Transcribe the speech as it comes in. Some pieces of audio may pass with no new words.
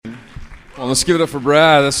Well, let's give it up for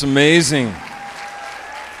Brad. That's amazing.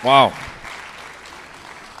 Wow.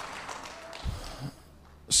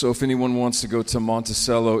 So if anyone wants to go to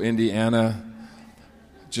Monticello, Indiana,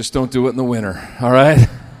 just don't do it in the winter, all right?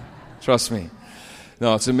 Trust me.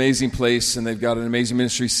 No, it's an amazing place, and they've got an amazing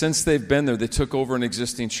ministry. Since they've been there, they took over an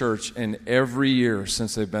existing church, and every year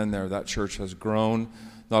since they've been there, that church has grown,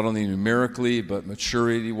 not only numerically, but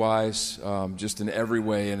maturity-wise, just in every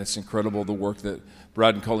way, and it's incredible the work that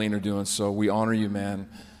Brad and Colleen are doing, so we honor you, man.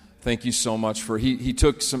 Thank you so much for, he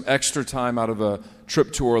took some extra time out of a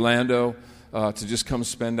trip to Orlando to just come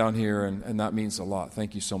spend down here, and that means a lot.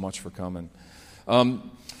 Thank you so much for coming.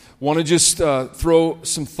 Want to just throw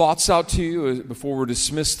some thoughts out to you before we're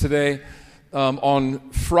dismissed today. On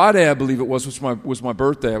Friday, I believe it was, which was my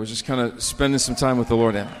birthday, I was just kind of spending some time with the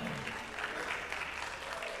Lord.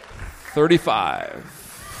 35.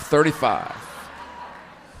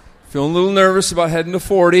 Feeling a little nervous about heading to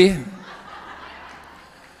 40.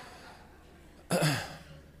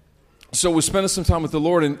 So we're spending some time with the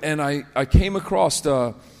Lord, and I came across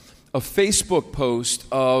a Facebook post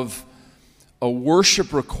of a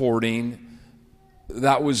worship recording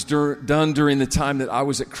that was done during the time that I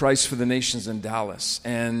was at Christ for the Nations in Dallas.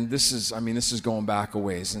 And this is going back a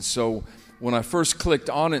ways. And so when I first clicked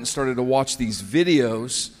on it and started to watch these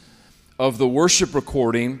videos of the worship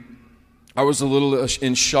recording, I was a little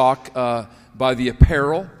in shock by the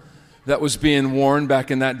apparel that was being worn back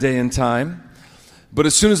in that day and time. But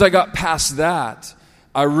as soon as I got past that,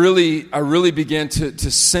 I really began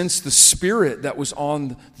to sense the spirit that was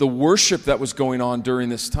on the worship that was going on during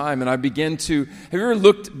this time. And I began to, have you ever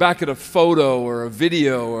looked back at a photo or a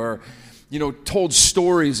video or, told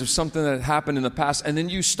stories of something that had happened in the past, and then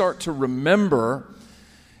you start to remember,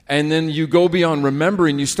 and then you go beyond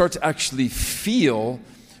remembering, you start to actually feel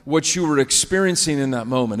what you were experiencing in that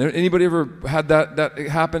moment. Anybody ever had that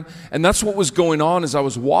happen? And that's what was going on as I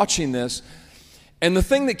was watching this. And the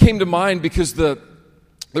thing that came to mind, because there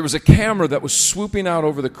was a camera that was swooping out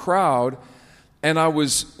over the crowd, and I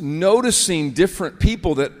was noticing different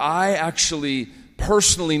people that I actually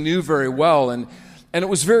personally knew very well, and it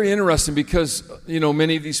was very interesting because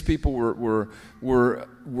many of these people were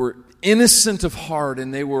innocent of heart,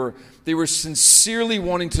 and they were sincerely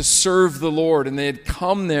wanting to serve the Lord, and they had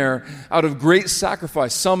come there out of great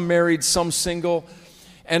sacrifice. Some married, some single,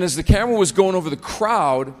 and as the camera was going over the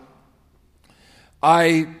crowd,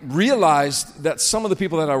 I realized that some of the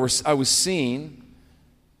people that I was seeing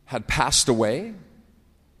had passed away.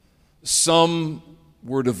 Some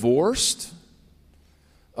were divorced.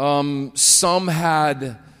 Some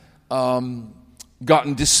had gotten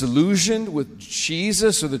disillusioned with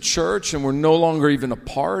Jesus or the church and were no longer even a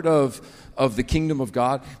part of the kingdom of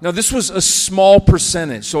God. Now, this was a small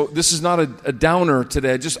percentage, so this is not a downer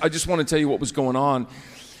today. I just want to tell you what was going on.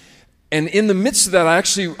 And in the midst of that,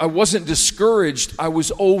 I wasn't discouraged. I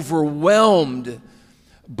was overwhelmed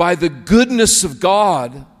by the goodness of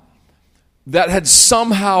God that had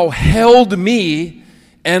somehow held me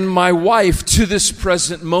and my wife to this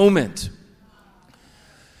present moment.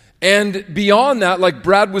 And beyond that, like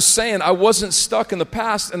Brad was saying, I wasn't stuck in the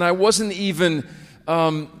past, and I wasn't even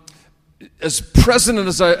as present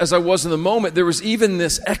as I was in the moment. There was even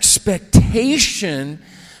this expectation,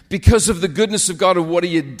 because of the goodness of God, of what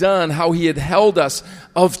He had done, how He had held us,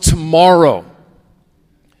 of tomorrow.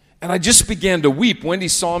 And I just began to weep. Wendy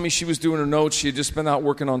saw me. She was doing her notes. She had just been out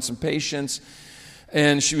working on some patients,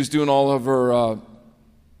 and she was doing all of her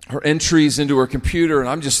entries into her computer, and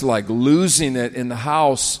I'm just like losing it in the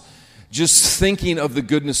house, just thinking of the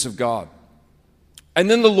goodness of God. And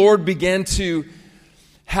then the Lord began to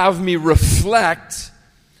have me reflect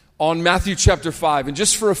on Matthew chapter 5. And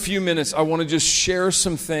just for a few minutes, I want to just share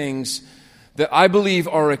some things that I believe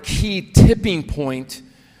are a key tipping point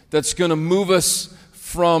that's going to move us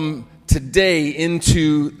from today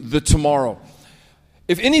into the tomorrow.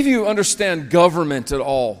 If any of you understand government at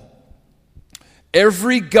all,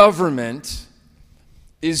 every government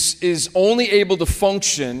is only able to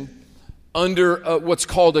function under what's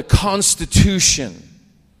called a constitution,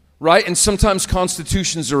 right? And sometimes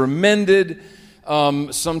constitutions are amended.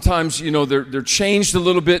 Sometimes, they're changed a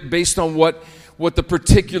little bit based on what the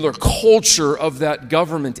particular culture of that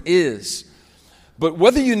government is. But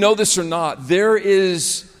whether you know this or not, there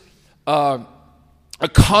is a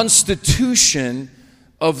constitution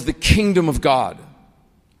of the kingdom of God.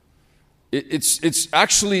 It's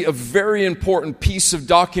actually a very important piece of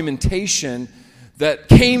documentation that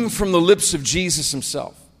came from the lips of Jesus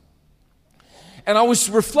Himself. And I was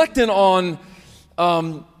reflecting on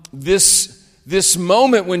this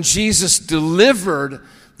moment when Jesus delivered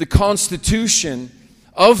the Constitution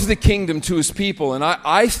of the kingdom to his people. And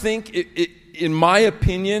I think, in my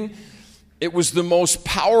opinion, it was the most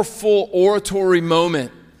powerful oratory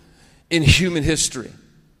moment in human history.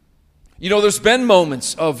 You know, there's been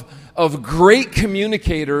moments of great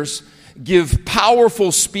communicators give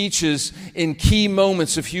powerful speeches in key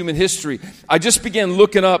moments of human history. I just began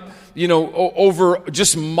looking up, over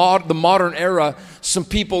just the modern era, some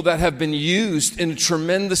people that have been used in a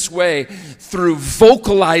tremendous way through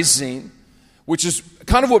vocalizing, which is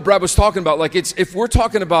kind of what Brad was talking about. Like, if we're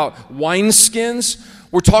talking about wineskins,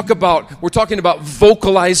 we're talking about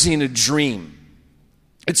vocalizing a dream.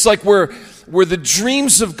 It's like where the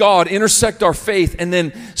dreams of God intersect our faith, and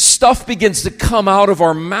then stuff begins to come out of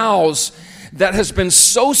our mouths that has been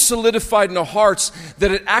so solidified in our hearts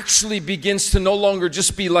that it actually begins to no longer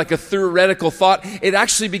just be like a theoretical thought. It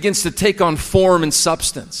actually begins to take on form and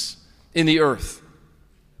substance in the earth.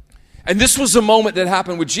 And this was a moment that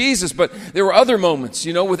happened with Jesus, but there were other moments,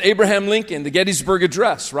 with Abraham Lincoln, the Gettysburg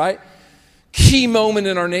Address, right? Key moment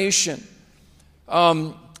in our nation.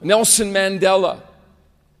 Nelson Mandela.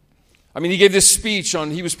 He gave this speech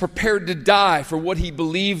on he was prepared to die for what he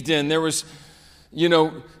believed in. There was,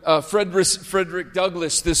 Frederick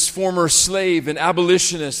Douglass, this former slave and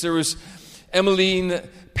abolitionist. There was Emmeline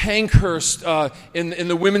Pankhurst in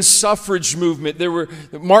the women's suffrage movement. There were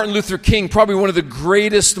Martin Luther King, probably one of the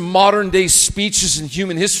greatest modern day speeches in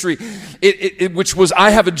human history, which was, "I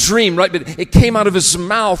have a dream," right? But it came out of his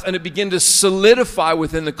mouth and it began to solidify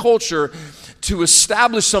within the culture to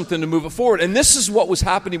establish something to move it forward. And this is what was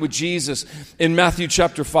happening with Jesus in Matthew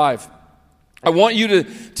chapter 5. I want you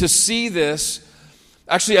to see this.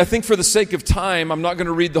 Actually, I think for the sake of time, I'm not going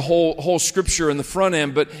to read the whole scripture in the front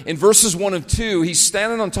end, but in verses 1 and 2, he's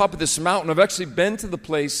standing on top of this mountain. I've actually been to the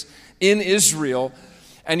place in Israel,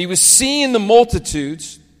 and he was seeing the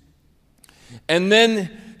multitudes, and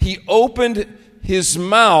then he opened his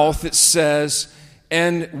mouth, it says,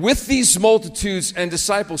 and with these multitudes and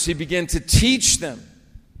disciples, he began to teach them.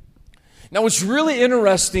 Now, what's really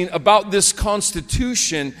interesting about this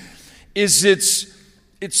constitution is it's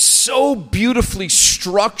so beautifully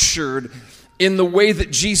structured in the way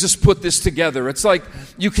that Jesus put this together. It's like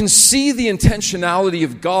you can see the intentionality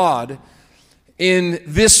of God in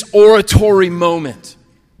this oratory moment.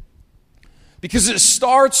 Because it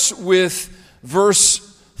starts with verse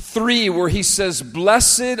 3 where he says,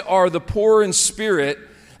 "Blessed are the poor in spirit."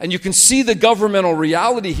 And you can see the governmental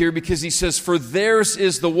reality here because he says, "For theirs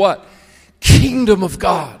is the" what? Kingdom of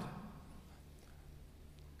God.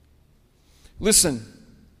 Listen,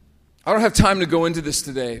 I don't have time to go into this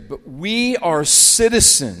today, but we are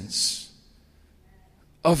citizens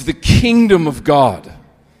of the kingdom of God.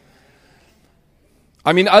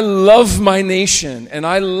 I love my nation, and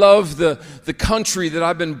I love the country that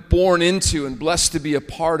I've been born into and blessed to be a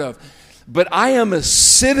part of. But I am a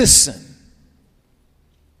citizen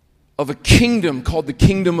of a kingdom called the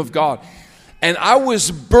kingdom of God. And I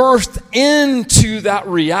was birthed into that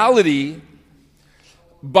reality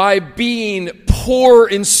by being poor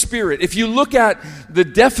in spirit. If you look at the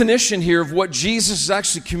definition here of what Jesus is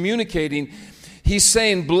actually communicating, he's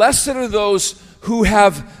saying, "Blessed are those who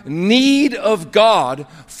have need of God,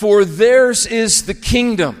 for theirs is the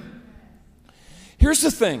kingdom." Here's the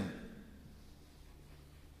thing.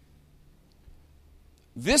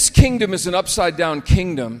 This kingdom is an upside-down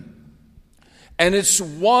kingdom, and it's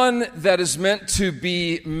one that is meant to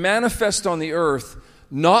be manifest on the earth,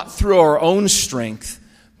 not through our own strength,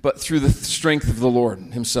 but through the strength of the Lord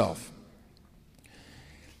himself.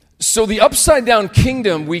 So the upside-down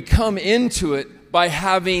kingdom, we come into it by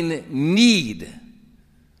having need.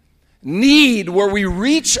 Need, where we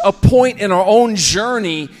reach a point in our own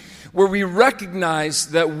journey where we recognize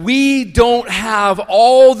that we don't have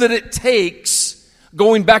all that it takes.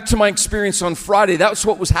 Going back to my experience on Friday, that's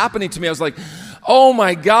what was happening to me. I was like, oh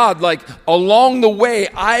my God, like along the way,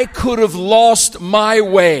 I could have lost my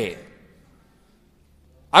way.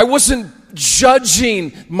 I wasn't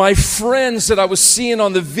judging my friends that I was seeing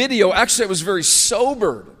on the video. Actually, I was very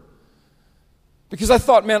sobered. Because I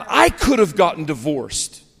thought, man, I could have gotten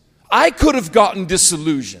divorced. I could have gotten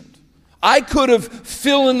disillusioned. I could have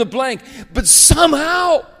fill in the blank. But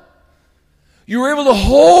somehow, you were able to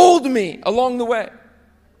hold me along the way.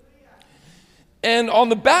 And on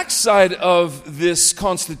the backside of this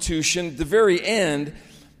Constitution, the very end,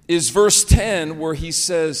 is verse 10 where he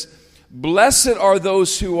says, blessed are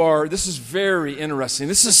those who are, this is very interesting.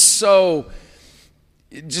 This is so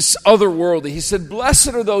just otherworldly. He said, blessed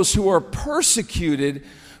are those who are persecuted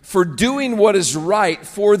for doing what is right,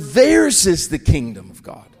 for theirs is the kingdom of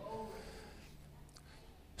God.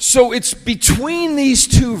 So it's between these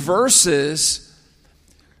two verses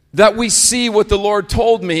that we see what the Lord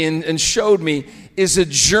told me and showed me is a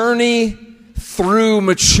journey through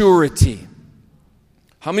maturity.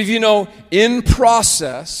 How many of you know in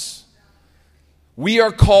process, we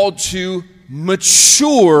are called to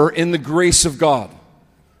mature in the grace of God?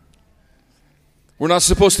 We're not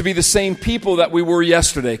supposed to be the same people that we were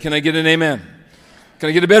yesterday. Can I get an amen? Can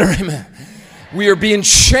I get a better amen? We are being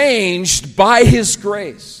changed by His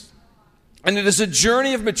grace. And it is a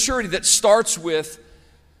journey of maturity that starts with,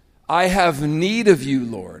 I have need of you,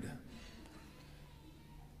 Lord.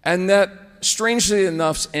 And that, strangely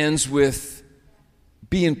enough, ends with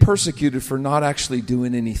being persecuted for not actually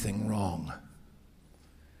doing anything wrong.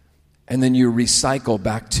 And then you recycle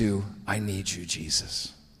back to, I need you,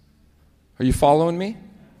 Jesus. Are you following me?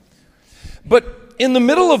 But in the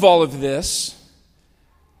middle of all of this,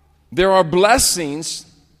 there are blessings,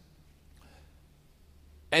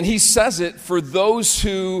 and He says it for those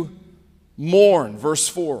who mourn. Verse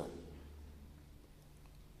 4.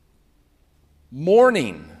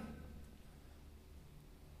 Mourning.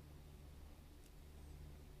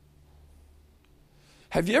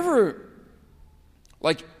 Have you ever,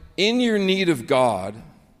 like, in your need of God,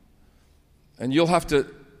 and you'll have to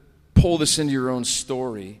pull this into your own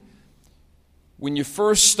story, when you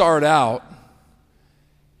first start out,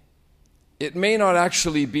 it may not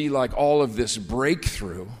actually be like all of this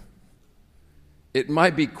breakthrough. It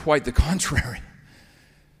might be quite the contrary.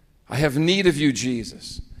 I have need of you,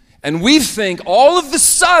 Jesus. And we think all of the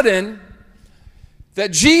sudden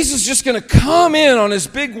that Jesus is just going to come in on His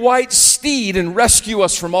big white steed and rescue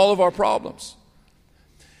us from all of our problems.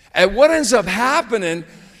 And what ends up happening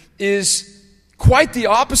is quite the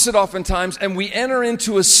opposite oftentimes, and we enter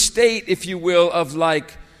into a state, if you will, of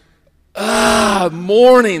like,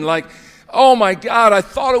 mourning, like, oh my God, I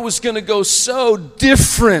thought it was going to go so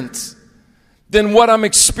different than what I'm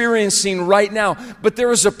experiencing right now. But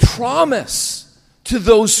there is a promise to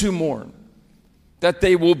those who mourn that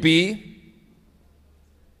they will be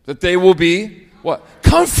what?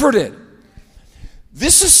 Comforted.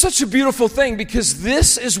 This is such a beautiful thing because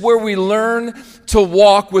this is where we learn to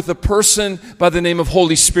walk with a person by the name of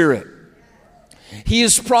Holy Spirit. He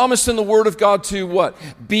is promised in the Word of God to what?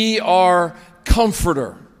 Be our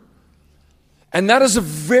comforter. And that is a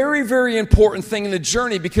very, very important thing in the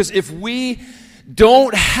journey, because if we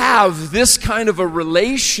don't have this kind of a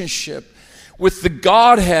relationship with the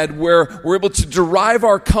Godhead where we're able to derive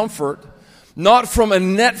our comfort not from a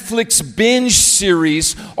Netflix binge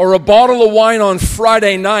series or a bottle of wine on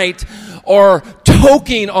Friday night or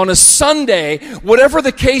toking on a Sunday, whatever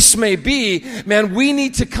the case may be, man, we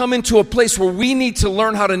need to come into a place where we need to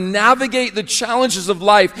learn how to navigate the challenges of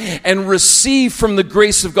life and receive from the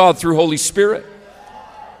grace of God through Holy Spirit.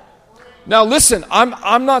 Now listen,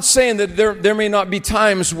 I'm not saying that there may not be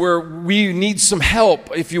times where we need some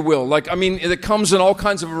help, if you will. Like, I mean, it comes in all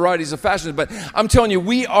kinds of varieties of fashions, but I'm telling you,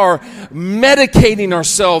 we are medicating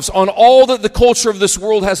ourselves on all that the culture of this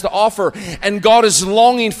world has to offer, and God is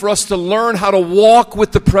longing for us to learn how to walk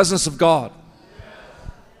with the presence of God.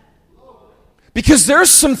 Because there's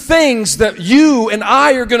some things that you and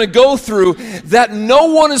I are going to go through that no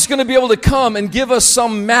one is going to be able to come and give us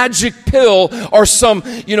some magic pill or some,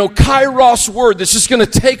 kairos word that's just going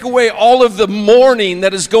to take away all of the mourning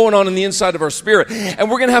that is going on in the inside of our spirit. And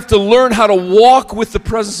we're going to have to learn how to walk with the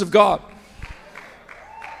presence of God.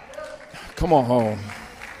 Come on home.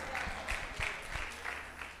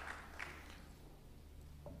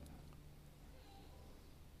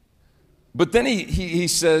 But then he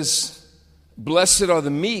says, blessed are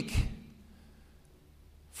the meek,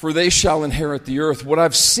 for they shall inherit the earth. What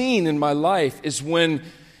I've seen in my life is when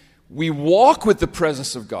we walk with the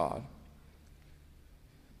presence of God,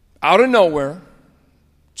 out of nowhere,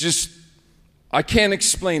 I can't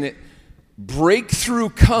explain it, breakthrough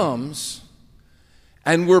comes,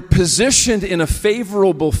 and we're positioned in a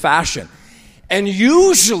favorable fashion. And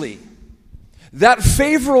usually, that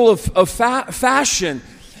favorable fashion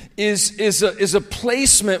is a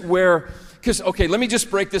placement where, let me just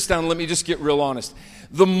break this down. Let me just get real honest.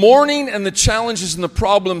 The mourning and the challenges and the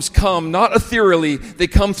problems come not ethereally, they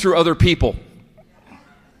come through other people.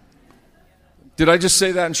 Did I just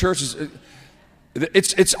say that in church?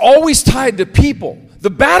 It's always tied to people. The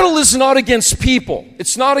battle is not against people.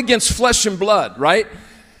 It's not against flesh and blood, right?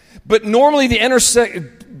 But normally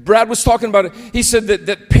Brad was talking about it. He said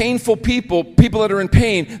that painful people that are in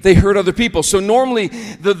pain, they hurt other people. So normally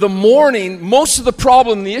the mourning, most of the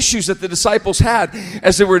problem, the issues that the disciples had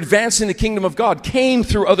as they were advancing the kingdom of God came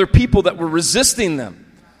through other people that were resisting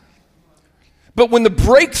them. But when the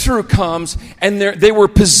breakthrough comes and they were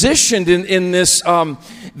positioned in this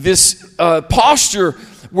posture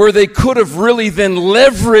where they could have really then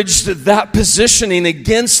leveraged that positioning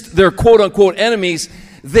against their quote-unquote enemies,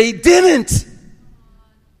 they didn't.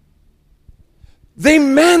 They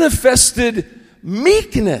manifested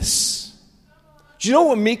meekness. Do you know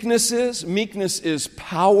what meekness is? Meekness is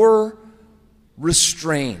power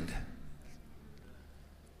restrained.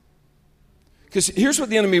 Because here's what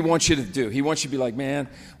the enemy wants you to do. He wants you to be like, man,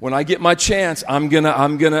 when I get my chance, I'm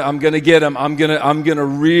gonna get him. I'm gonna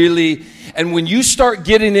really. And when you start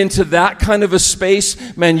getting into that kind of a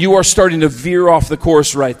space, man, you are starting to veer off the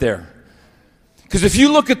course right there. Because if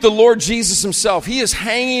you look at the Lord Jesus himself, he is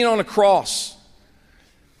hanging on a cross.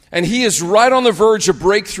 And he is right on the verge of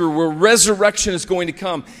breakthrough where resurrection is going to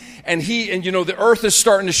come. And the earth is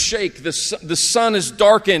starting to shake. The sun is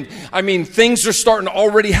darkened. I mean, things are starting to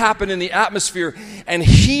already happen in the atmosphere. And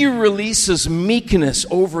he releases meekness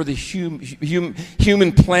over the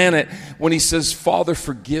human planet when he says, Father,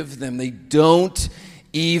 forgive them. They don't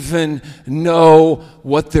even know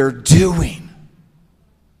what they're doing.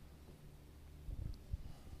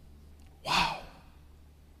 Wow.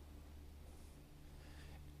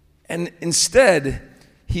 And instead,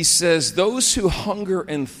 he says, those who hunger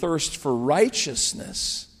and thirst for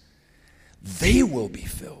righteousness, they will be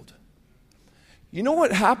filled. You know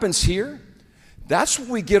what happens here? That's when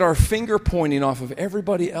we get our finger pointing off of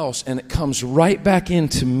everybody else, and it comes right back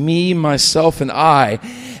into me, myself, and I.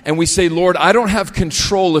 And we say, Lord, I don't have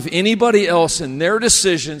control of anybody else and their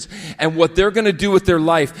decisions and what they're going to do with their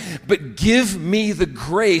life, but give me the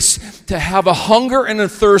grace to have a hunger and a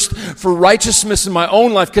thirst for righteousness in my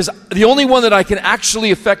own life, because the only one that I can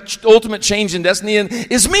actually affect ultimate change in destiny in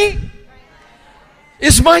is me,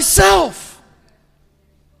 is myself.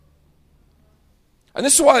 And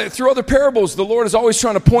this is why through other parables, the Lord is always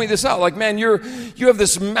trying to point this out. Like, man, you have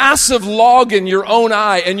this massive log in your own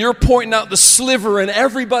eye, and you're pointing out the sliver in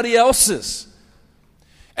everybody else's.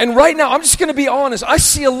 And right now, I'm just going to be honest, I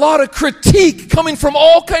see a lot of critique coming from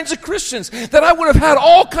all kinds of Christians that I would have had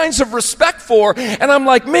all kinds of respect for. And I'm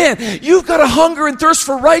like, man, you've got a hunger and thirst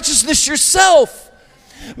for righteousness yourself.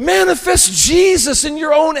 Manifest Jesus in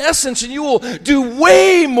your own essence, and you will do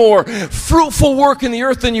way more fruitful work in the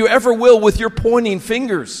earth than you ever will with your pointing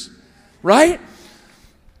fingers. Right?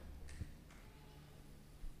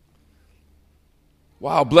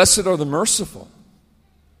 Wow, blessed are the merciful.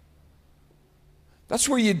 That's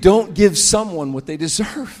where you don't give someone what they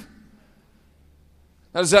deserve.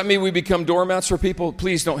 Now, does that mean we become doormats for people?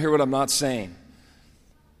 Please don't hear what I'm not saying.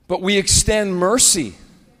 But we extend mercy.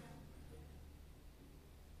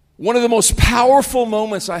 One of the most powerful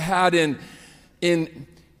moments I had in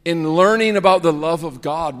learning about the love of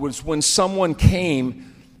God was when someone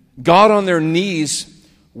came, got on their knees,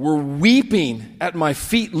 were weeping at my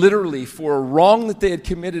feet literally for a wrong that they had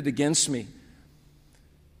committed against me.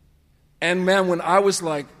 And man, when I was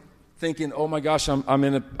like thinking, oh my gosh, I'm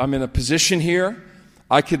in a position here,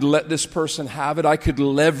 I could let this person have it. I could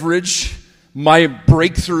leverage my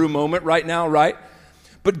breakthrough moment right now, right?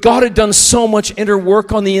 But God had done so much inner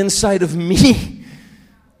work on the inside of me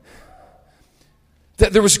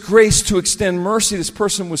that there was grace to extend mercy. This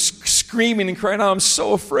person was screaming and crying out, I'm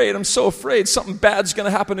so afraid, something bad's going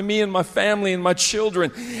to happen to me and my family and my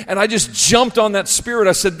children. And I just jumped on that spirit.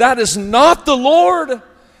 I said, that is not the Lord.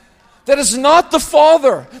 That is not the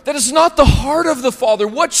Father. That is not the heart of the Father.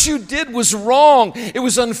 What you did was wrong. It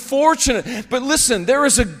was unfortunate. But listen, there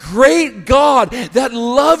is a great God that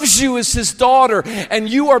loves you as his daughter, and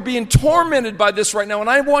you are being tormented by this right now. And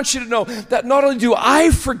I want you to know that not only do I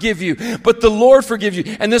forgive you, but the Lord forgive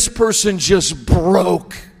you. And this person just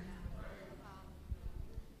broke.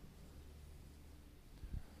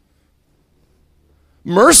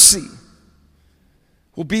 Mercy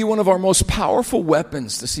will be one of our most powerful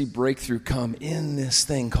weapons to see breakthrough come in this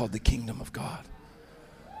thing called the kingdom of God.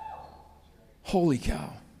 Holy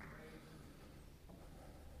cow.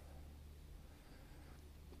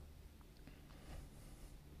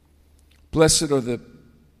 Blessed are the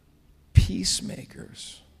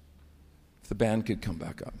peacemakers. If the band could come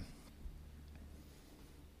back up.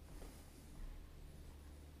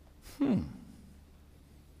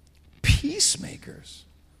 Peacemakers.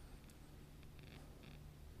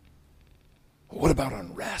 What about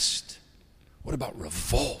unrest? What about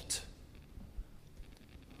revolt?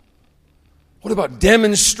 What about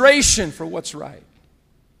demonstration for what's right?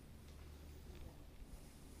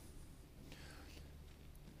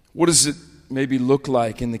 What does it maybe look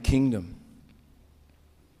like in the kingdom?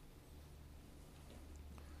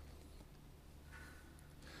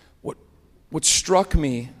 What struck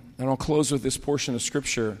me, and I'll close with this portion of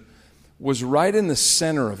Scripture, was right in the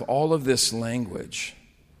center of all of this language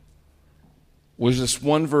was this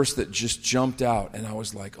one verse that just jumped out, and I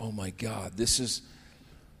was like, oh my God, this is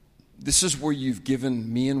where you've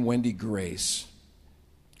given me and Wendy grace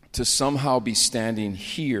to somehow be standing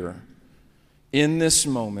here in this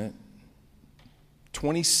moment,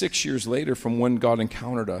 26 years later from when God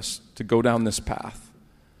encountered us to go down this path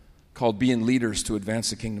called being leaders to advance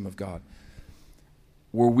the kingdom of God,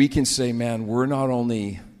 where we can say, man, we're not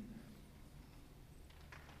only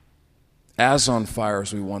as on fire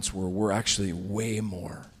as we once were, we're actually way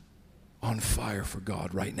more on fire for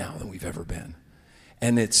God right now than we've ever been.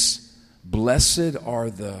 And it's, blessed are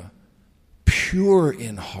the pure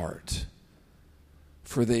in heart,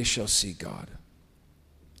 for they shall see God.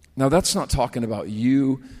 Now, that's not talking about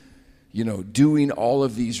you doing all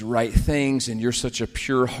of these right things and you're such a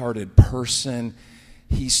pure-hearted person.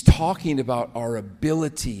 He's talking about our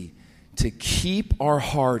ability to keep our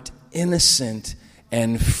heart innocent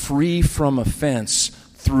and free from offense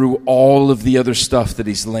through all of the other stuff that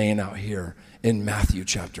he's laying out here in Matthew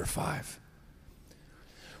chapter 5.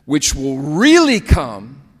 Which will really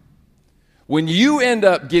come when you end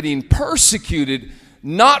up getting persecuted,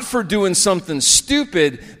 not for doing something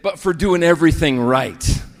stupid, but for doing everything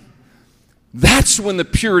right. That's when the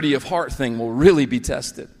purity of heart thing will really be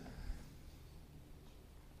tested.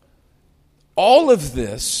 All of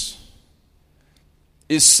this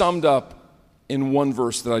is summed up in one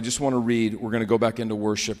verse that I just want to read. We're going to go back into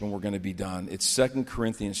worship and we're going to be done. It's 2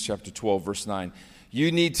 Corinthians chapter 12, verse 9.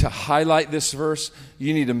 You need to highlight this verse.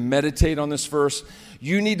 You need to meditate on this verse.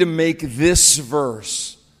 You need to make this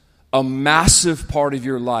verse a massive part of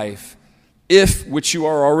your life, if, which you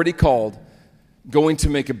are already called, going to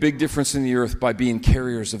make a big difference in the earth by being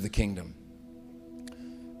carriers of the kingdom.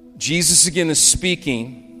 Jesus again is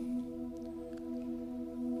speaking.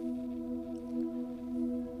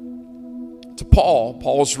 To Paul.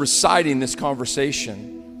 Paul's reciting this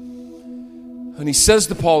conversation. And he says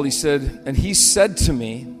to Paul, he said to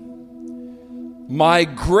me, my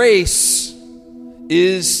grace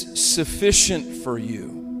is sufficient for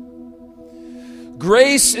you.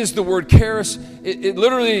 Grace is the word charis. It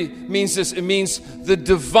literally means this. It means the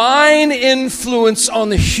divine influence on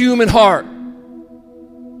the human heart.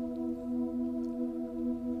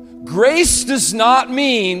 Grace does not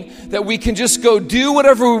mean that we can just go do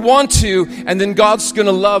whatever we want to and then God's going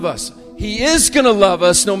to love us. He is going to love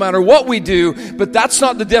us no matter what we do, but that's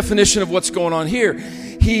not the definition of what's going on here.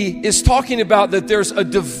 He is talking about that there's a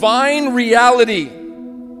divine reality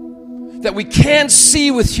that we can't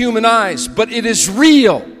see with human eyes, but it is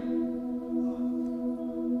real.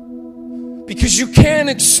 Because you can't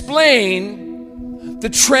explain the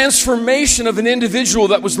transformation of an individual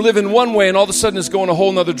that was living one way and all of a sudden is going a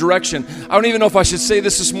whole nother direction. I don't even know if I should say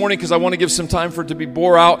this morning because I want to give some time for it to be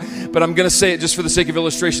bore out, but I'm going to say it just for the sake of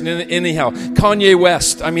illustration anyhow. Kanye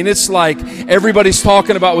West. I mean, it's like everybody's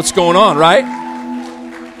talking about what's going on, right?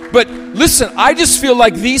 But listen, I just feel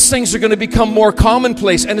like these things are going to become more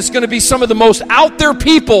commonplace, and it's going to be some of the most out there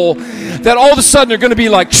people that all of a sudden are going to be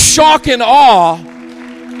like shock and awe.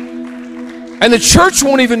 And the church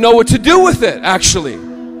won't even know what to do with it, actually.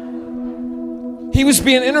 He was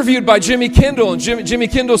being interviewed by Jimmy Kimmel, and Jimmy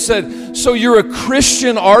Kimmel said, so you're a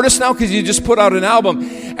Christian artist now because you just put out an album.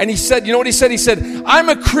 And he said, you know what he said? He said, I'm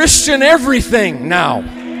a Christian everything now.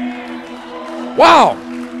 Wow.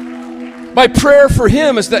 My prayer for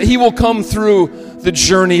him is that he will come through the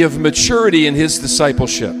journey of maturity in his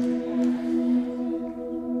discipleship.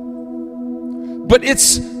 But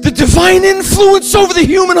it's the divine influence over the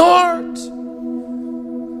human heart.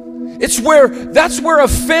 That's where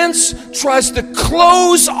offense tries to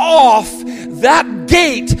close off that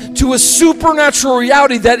gate to a supernatural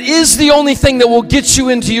reality that is the only thing that will get you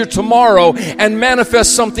into your tomorrow and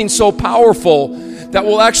manifest something so powerful that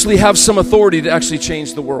will actually have some authority to actually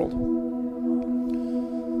change the world.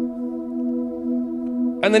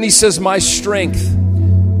 And then he says, my strength,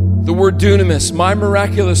 the word dunamis, my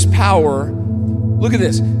miraculous power, look at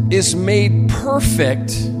this, is made perfect,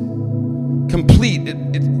 complete.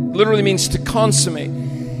 It literally means to consummate.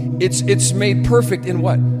 It's made perfect in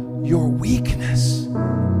what? Your weakness.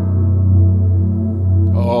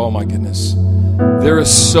 Oh my goodness. There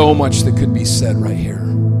is so much that could be said right here.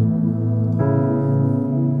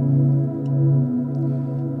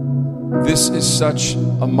 This is such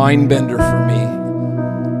a mind bender for me.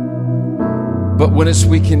 But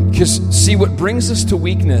we can just see what brings us to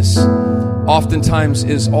weakness oftentimes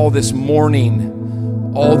is all this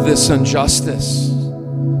mourning, all this injustice,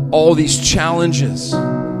 all these challenges,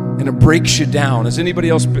 and it breaks you down. Has anybody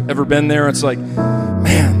else ever been there? It's like,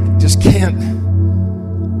 man, just can't.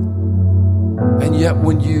 And yet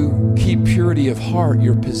when you keep purity of heart,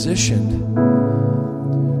 you're positioned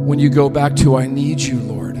when you go back to, I need you,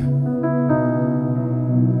 Lord.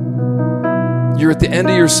 You're at the end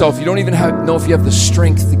of yourself. You don't even know if you have the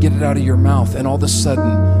strength to get it out of your mouth. And all of a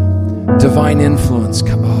sudden, divine influence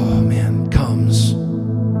comes.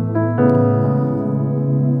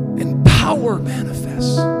 And power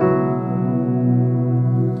manifests. You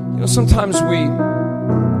know, sometimes we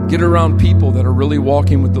get around people that are really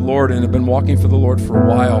walking with the Lord and have been walking for the Lord for a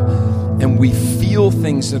while, and we feel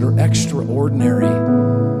things that are extraordinary,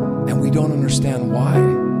 and we don't understand why.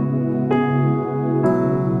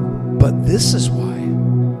 But this is why.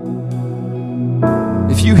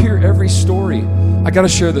 If you hear every story, I got to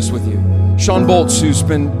share this with you. Sean Boltz, who's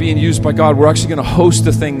been being used by God, we're actually going to host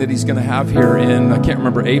a thing that he's going to have here in, I can't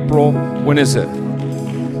remember, April. When is it?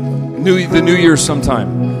 The New Year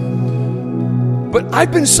sometime. But I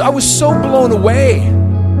was so blown away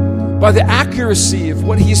by the accuracy of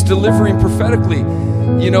what he's delivering prophetically.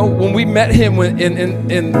 You know, when we met him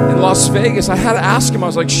in Las Vegas, I had to ask him, I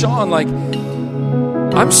was like, Sean, like,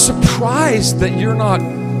 I'm surprised that you're not,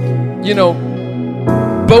 you know,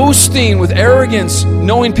 boasting with arrogance,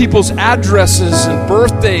 knowing people's addresses and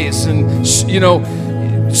birthdays and, you know,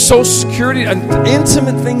 Social Security and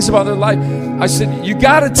intimate things about their life. I said, you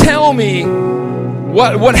got to tell me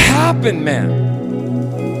what happened, man.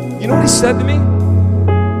 You know what he said to me?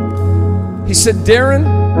 He said, Darren,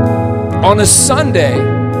 on a Sunday,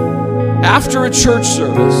 after a church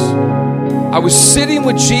service, I was sitting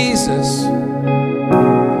with Jesus,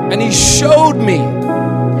 and he showed me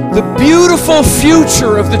the beautiful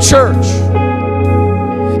future of the church.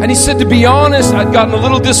 And he said, to be honest, I'd gotten a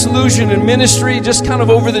little disillusioned in ministry, just kind of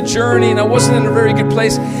over the journey, and I wasn't in a very good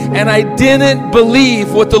place, and I didn't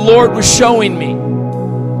believe what the Lord was showing me.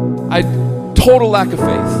 I had total lack of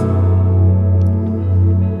faith.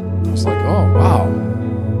 I was like, oh, wow.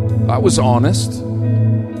 That was honest.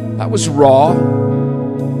 That was raw.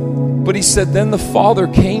 But he said, then the Father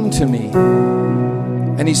came to me,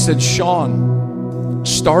 and he said, Sean,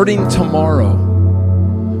 starting tomorrow,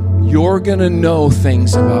 you're going to know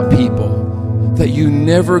things about people that you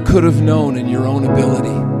never could have known in your own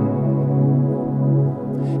ability.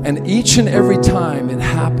 And each and every time it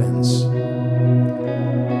happens,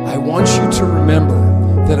 I want you to remember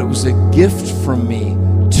that it was a gift from me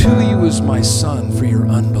to you as my son for your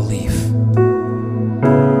unbelief.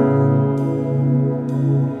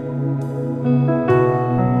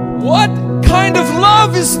 What kind of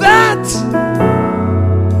love is that?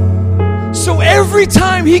 So every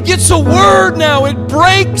time he gets a word now, it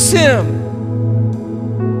breaks him.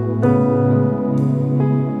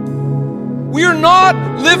 We are not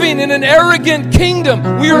living in an arrogant kingdom.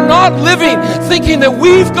 We are not living thinking that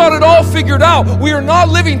we've got it all figured out. We are not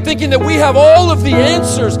living thinking that we have all of the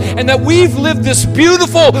answers and that we've lived this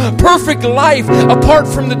beautiful, perfect life apart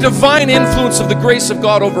from the divine influence of the grace of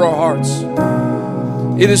God over our hearts.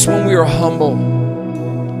 It is when we are humble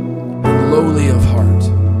and lowly of heart,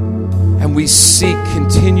 and we seek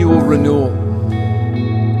continual renewal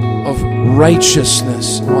of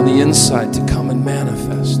righteousness on the inside to come and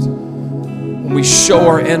manifest. When we show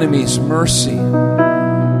our enemies mercy.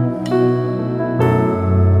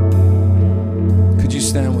 Could you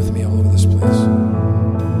stand with me all over this place?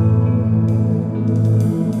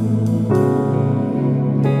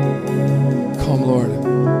 Come, Lord.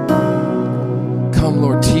 Come,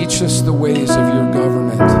 Lord. Teach us the ways of your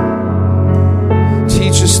government.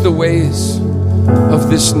 Teach us the ways of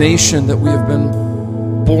this nation that we have been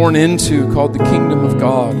born into, called the kingdom of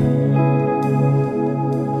God.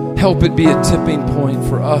 Help it be a tipping point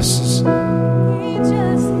for us.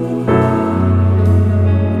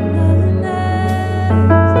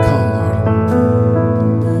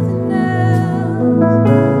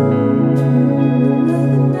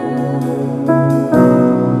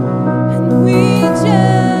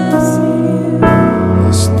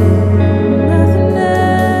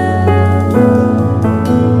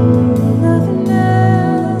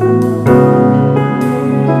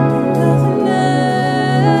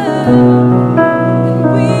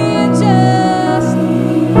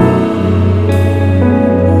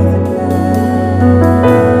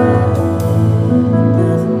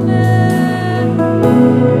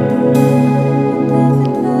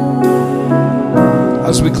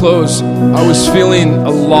 Close, I was feeling a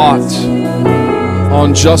lot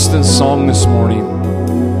on Justin's song this morning.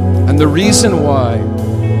 And the reason why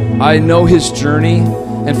I know his journey,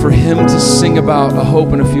 and for him to sing about a hope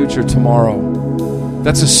and a future tomorrow,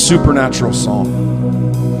 that's a supernatural song.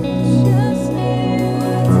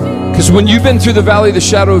 Because when you've been through the valley of the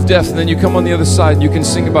shadow of death and then you come on the other side and you can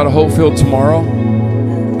sing about a hope-filled tomorrow,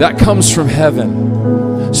 that comes from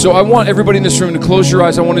heaven. So I want everybody in this room to close your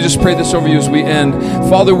eyes. I want to just pray this over you as we end.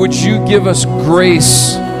 Father, would you give us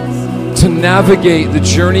grace to navigate the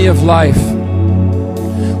journey of life?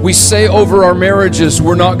 We say over our marriages,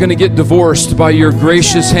 we're not going to get divorced by your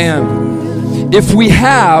gracious hand. If we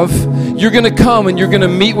have, you're going to come and you're going to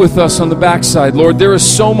meet with us on the backside. Lord, there is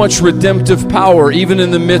so much redemptive power, even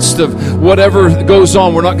in the midst of whatever goes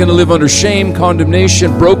on. We're not going to live under shame,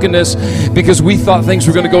 condemnation, brokenness, because we thought things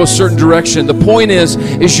were going to go a certain direction. The point is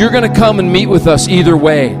you're going to come and meet with us either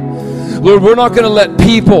way. Lord, we're not going to let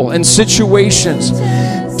people and situations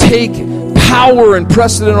take power and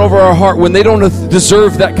precedent over our heart when they don't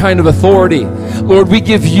deserve that kind of authority. Lord, we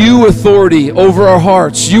give you authority over our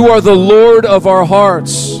hearts. You are the Lord of our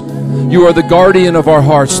hearts. You are the guardian of our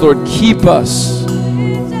hearts. Lord, keep us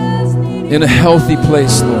in a healthy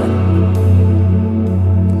place, Lord.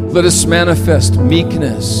 Let us manifest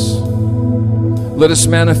meekness. Let us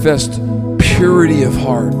manifest purity of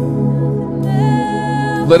heart.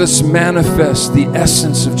 Let us manifest the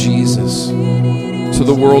essence of Jesus to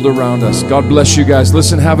the world around us. God bless you guys.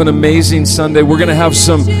 Listen, have an amazing Sunday. We're going to have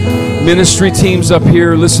some ministry teams up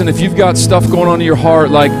here. Listen, if you've got stuff going on in your heart,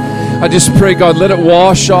 like, I just pray, God, let it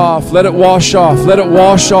wash off. Let it wash off. Let it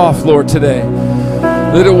wash off, Lord, today.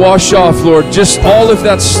 Let it wash off, Lord. Just all of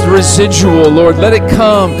that's residual, Lord. Let it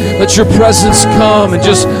come. Let your presence come and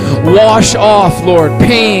just wash off, Lord.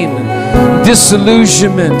 Pain,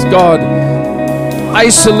 disillusionment, God,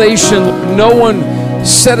 isolation. No one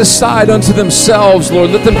set aside unto themselves, Lord.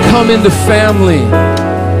 Let them come into family,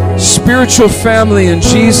 spiritual family in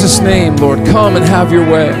Jesus' name, Lord. Come and have your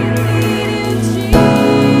way.